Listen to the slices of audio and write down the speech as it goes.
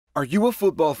Are you a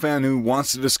football fan who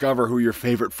wants to discover who your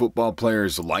favorite football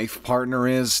player's life partner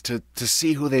is, to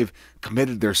see who they've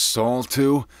committed their soul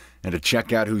to, and to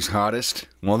check out who's hottest?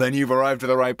 Well, then you've arrived to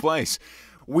the right place.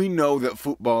 We know that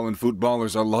football and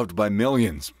footballers are loved by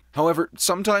millions. However,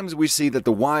 sometimes we see that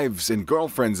the wives and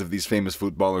girlfriends of these famous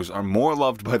footballers are more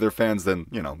loved by their fans than,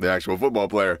 the actual football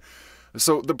player.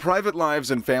 So the private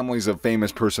lives and families of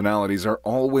famous personalities are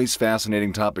always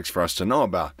fascinating topics for us to know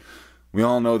about. We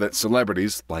all know that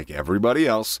celebrities, like everybody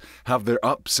else, have their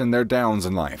ups and their downs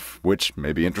in life, which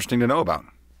may be interesting to know about.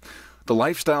 The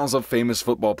lifestyles of famous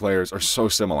football players are so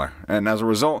similar, and as a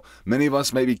result, many of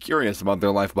us may be curious about their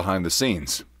life behind the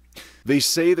scenes. They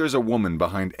say there's a woman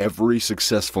behind every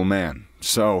successful man,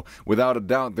 so without a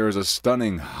doubt there is a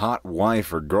stunning, hot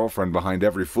wife or girlfriend behind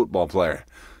every football player.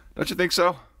 Don't you think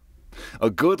so? A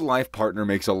good life partner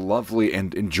makes a lovely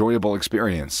and enjoyable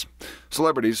experience.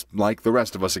 Celebrities, like the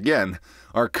rest of us again,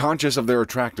 are conscious of their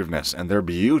attractiveness and their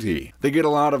beauty. They get a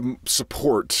lot of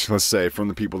support, let's say, from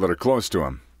the people that are close to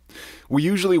them. We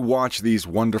usually watch these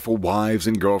wonderful wives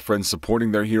and girlfriends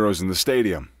supporting their heroes in the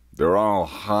stadium. They're all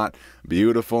hot,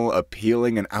 beautiful,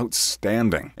 appealing, and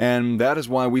outstanding. And that is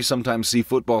why we sometimes see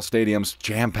football stadiums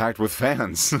jam-packed with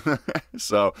fans.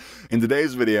 So, in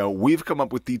today's video, we've come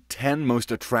up with the 10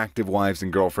 most attractive wives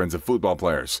and girlfriends of football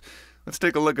players. Let's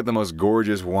take a look at the most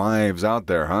gorgeous wives out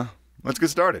there, huh? Let's get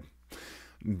started.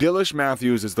 Dilish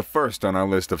Matthews is the first on our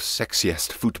list of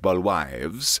sexiest football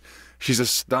wives. She's a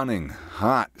stunning,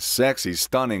 hot, sexy,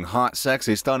 stunning, hot,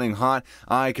 sexy, stunning, hot.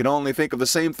 I can only think of the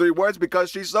same 3 words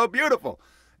because she's so beautiful.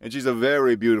 And she's a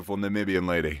very beautiful Namibian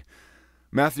lady.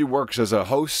 Matthew works as a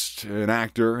host, an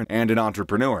actor, and an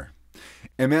entrepreneur.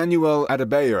 Emmanuel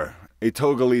Adebayor, a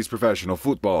Togolese professional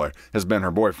footballer, has been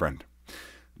her boyfriend.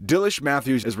 Dilish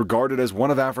Matthews is regarded as one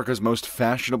of Africa's most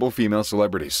fashionable female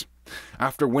celebrities.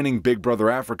 After winning Big Brother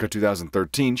Africa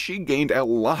 2013, she gained a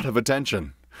lot of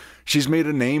attention. She's made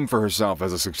a name for herself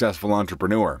as a successful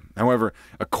entrepreneur. However,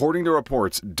 according to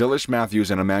reports, Dilish Matthews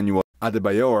and Emmanuel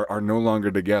Adebayor are no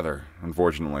longer together,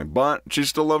 unfortunately. But she's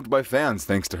still loved by fans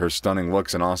thanks to her stunning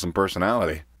looks and awesome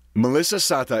personality. Melissa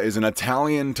Sata is an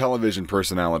Italian television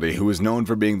personality who is known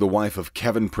for being the wife of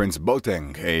Kevin Prince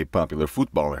Boateng, a popular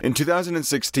footballer. In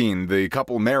 2016, the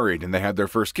couple married and they had their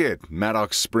first kid,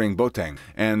 Maddox Spring Boateng.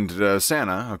 And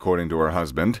Sana, according to her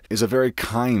husband, is a very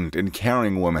kind and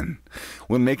caring woman.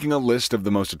 When making a list of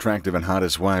the most attractive and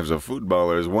hottest wives of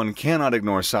footballers, one cannot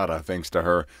ignore Sata thanks to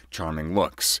her charming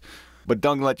looks. But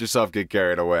don't let yourself get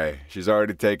carried away. She's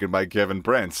already taken by Kevin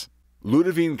Prince.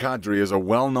 Ludivine Kadri is a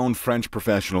well-known French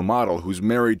professional model who's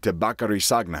married to Bakary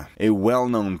Sagna, a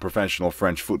well-known professional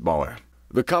French footballer.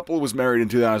 The couple was married in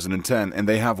 2010, and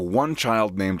they have one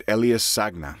child named Elias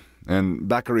Sagna. And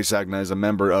Bakary Sagna is a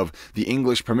member of the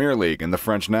English Premier League and the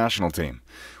French national team,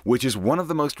 which is one of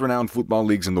the most renowned football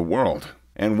leagues in the world.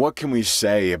 And what can we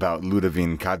say about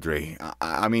Ludivine Kadri?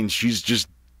 I mean, she's just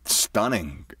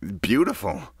stunning,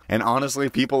 beautiful. And honestly,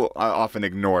 people often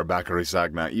ignore Bakary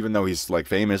Sagna, even though he's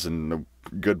famous and a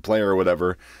good player or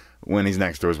whatever, when he's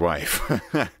next to his wife.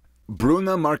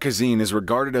 Bruna Marquezine is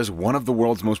regarded as one of the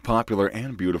world's most popular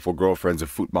and beautiful girlfriends of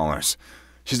footballers.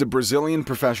 She's a Brazilian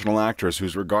professional actress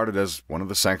who's regarded as one of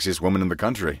the sexiest women in the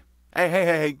country.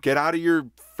 Hey, get out of your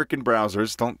freaking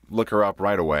browsers. Don't look her up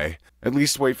right away. At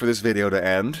least wait for this video to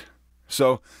end.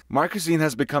 So, Marquezine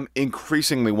has become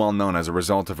increasingly well known as a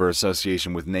result of her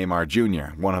association with Neymar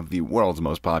Jr., one of the world's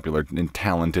most popular and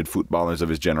talented footballers of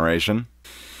his generation.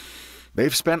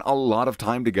 They've spent a lot of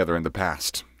time together in the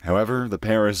past. However, the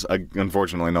pair is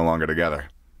unfortunately no longer together.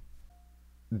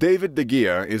 David De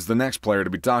Gea is the next player to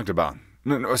be talked about.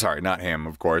 No, sorry, not him,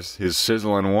 of course, his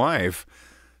sizzling wife.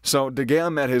 So, De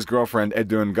Gea met his girlfriend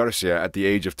Edurne Garcia at the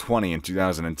age of 20 in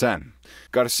 2010.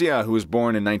 Garcia, who was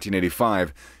born in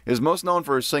 1985, is most known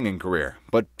for her singing career,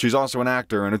 but she's also an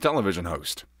actor and a television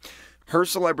host. Her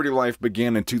celebrity life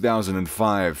began in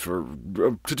 2005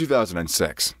 to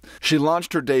 2006. She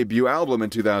launched her debut album in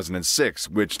 2006,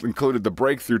 which included the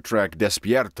breakthrough track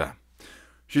Despierta.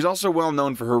 She's also well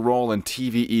known for her role in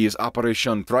TVE's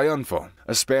Operación Triunfo,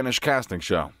 a Spanish casting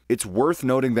show. It's worth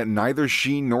noting that neither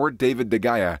she nor David De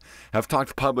Gea have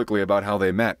talked publicly about how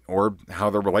they met or how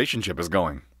their relationship is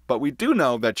going. But we do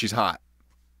know that she's hot.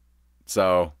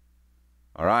 So,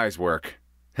 our eyes work.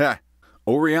 Heh.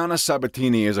 Oriana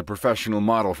Sabatini is a professional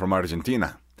model from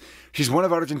Argentina. She's one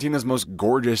of Argentina's most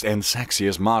gorgeous and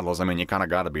sexiest models. I mean, you kinda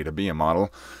gotta be to be a model.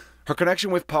 Her connection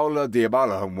with Paula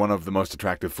Dybala, one of the most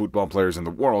attractive football players in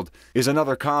the world, is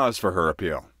another cause for her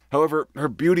appeal. However, her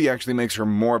beauty actually makes her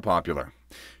more popular.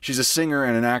 She's a singer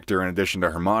and an actor in addition to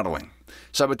her modeling.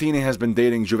 Sabatini has been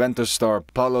dating Juventus star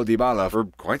Paulo Dybala for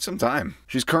quite some time.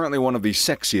 She's currently one of the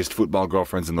sexiest football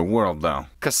girlfriends in the world, though.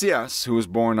 Casillas, who was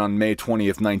born on May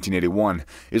 20th, 1981,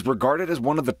 is regarded as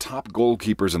one of the top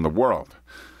goalkeepers in the world,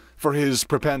 for his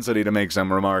propensity to make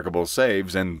some remarkable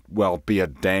saves and, well, be a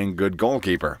dang good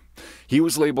goalkeeper. He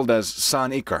was labeled as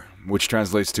San Iker, which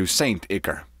translates to Saint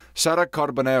Iker. Sara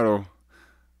Carbonero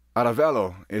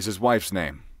Aravello is his wife's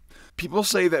name. People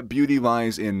say that beauty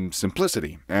lies in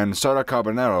simplicity, and Sara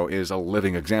Carbonero is a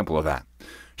living example of that.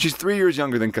 She's 3 years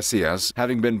younger than Casillas,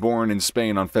 having been born in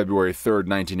Spain on February 3,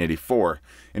 1984,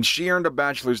 and she earned a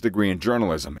bachelor's degree in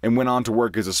journalism and went on to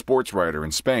work as a sports writer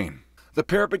in Spain. The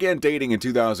pair began dating in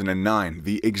 2009,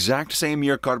 the exact same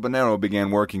year Carbonero began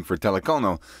working for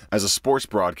Telecono as a sports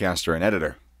broadcaster and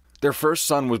editor. Their first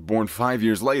son was born 5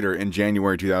 years later in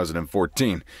January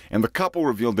 2014, and the couple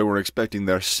revealed they were expecting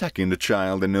their second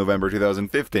child in November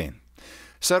 2015.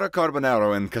 Sara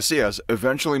Carbonero and Casillas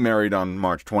eventually married on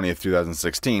March 20,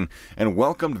 2016, and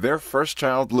welcomed their first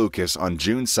child, Lucas, on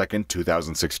June 2,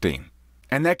 2016.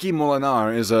 Anneke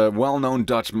Molenaar is a well-known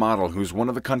Dutch model who's one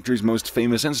of the country's most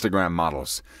famous Instagram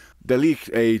models. De Ligt,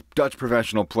 a Dutch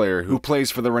professional player who plays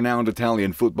for the renowned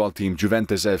Italian football team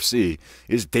Juventus FC,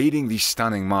 is dating the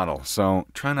stunning model, so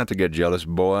try not to get jealous,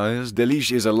 boys. De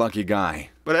Ligt is a lucky guy.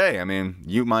 But hey, I mean,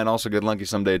 you might also get lucky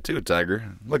someday too,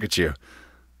 Tiger. Look at you.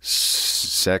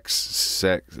 Sex,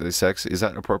 is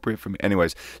that appropriate for me?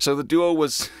 Anyways, so the duo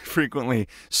was frequently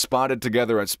spotted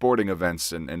together at sporting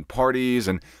events and parties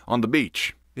and on the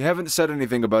beach. They haven't said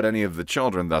anything about any of the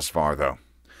children thus far, though.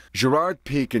 Gerard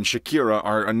Piqué and Shakira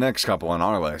are a next couple on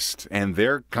our list, and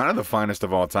they're kind of the finest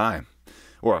of all time.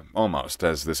 Or almost,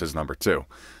 as this is number 2.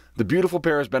 The beautiful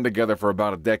pair has been together for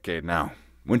about a decade now.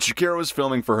 When Shakira was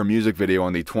filming for her music video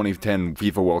on the 2010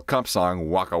 FIFA World Cup song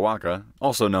Waka Waka,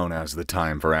 also known as The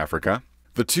Time for Africa,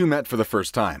 the two met for the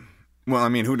first time. Well, I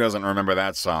mean, who doesn't remember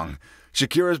that song?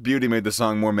 Shakira's beauty made the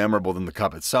song more memorable than the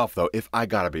cup itself, though, if I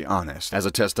gotta be honest, as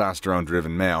a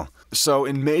testosterone-driven male. So,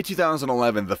 in May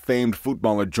 2011, the famed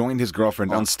footballer joined his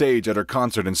girlfriend on stage at her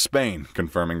concert in Spain,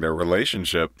 confirming their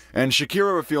relationship. And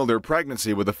Shakira revealed her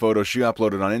pregnancy with a photo she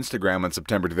uploaded on Instagram in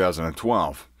September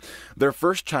 2012. Their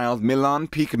first child, Milan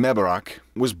Piqué Mebarak,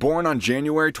 was born on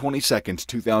January 22,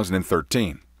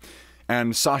 2013.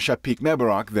 And Sasha Piqué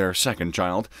Mebarak, their second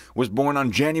child, was born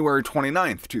on January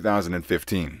 29,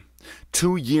 2015.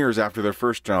 2 years after their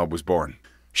first child was born.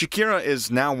 Shakira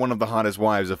is now one of the hottest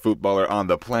wives of footballer on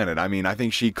the planet. I mean, I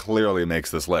think she clearly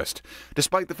makes this list.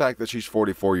 Despite the fact that she's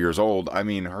 44 years old, I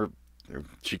mean,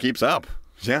 she keeps up.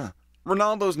 Yeah.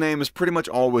 Ronaldo's name is pretty much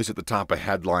always at the top of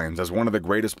headlines as one of the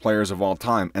greatest players of all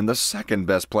time and the second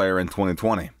best player in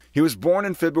 2020. He was born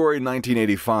in February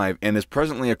 1985 and is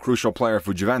presently a crucial player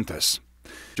for Juventus.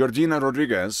 Georgina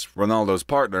Rodriguez, Ronaldo's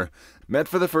partner, met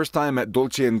for the first time at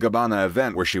Dolce & Gabbana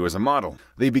event where she was a model.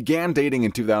 They began dating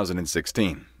in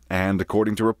 2016, and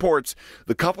according to reports,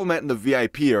 the couple met in the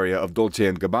VIP area of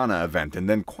Dolce & Gabbana event and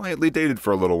then quietly dated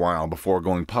for a little while before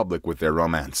going public with their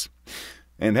romance.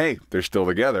 And hey, they're still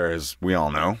together, as we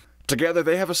all know. Together,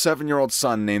 they have a 7-year-old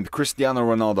son named Cristiano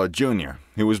Ronaldo Jr.,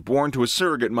 who was born to a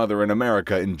surrogate mother in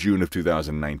America in June of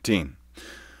 2019.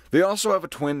 They also have a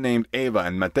twin named Eva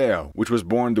and Mateo, which was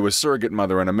born to a surrogate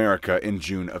mother in America in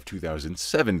June of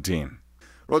 2017.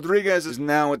 Rodriguez is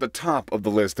now at the top of the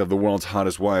list of the world's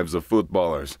hottest wives of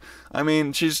footballers. I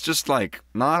mean, she's just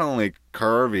not only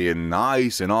curvy and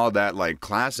nice and all that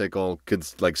classical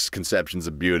conceptions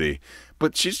of beauty,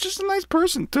 but she's just a nice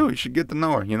person too. You should get to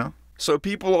know her, you know? So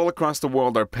people all across the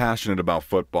world are passionate about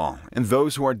football, and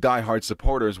those who are die-hard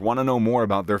supporters want to know more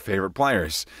about their favorite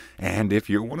players. And if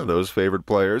you're one of those favorite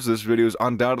players, this video is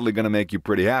undoubtedly going to make you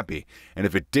pretty happy. And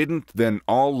if it didn't, then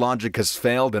all logic has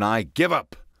failed and I give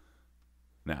up.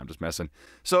 Nah, I'm just messing.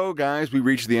 So guys, we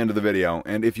reached the end of the video,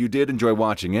 and if you did enjoy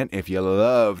watching it, if you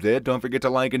loved it, don't forget to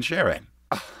like and share it.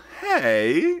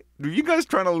 Hey, are you guys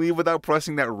trying to leave without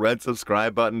pressing that red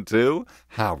subscribe button too?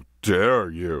 How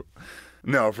dare you?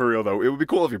 No, for real though, it would be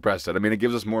cool if you pressed it. I mean, it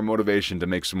gives us more motivation to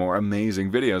make some more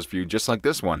amazing videos for you, just like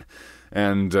this one.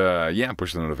 And, yeah,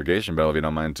 push the notification bell if you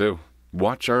don't mind too.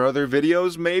 Watch our other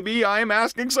videos, maybe? I am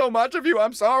asking so much of you,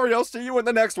 I'm sorry, I'll see you in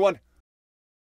the next one.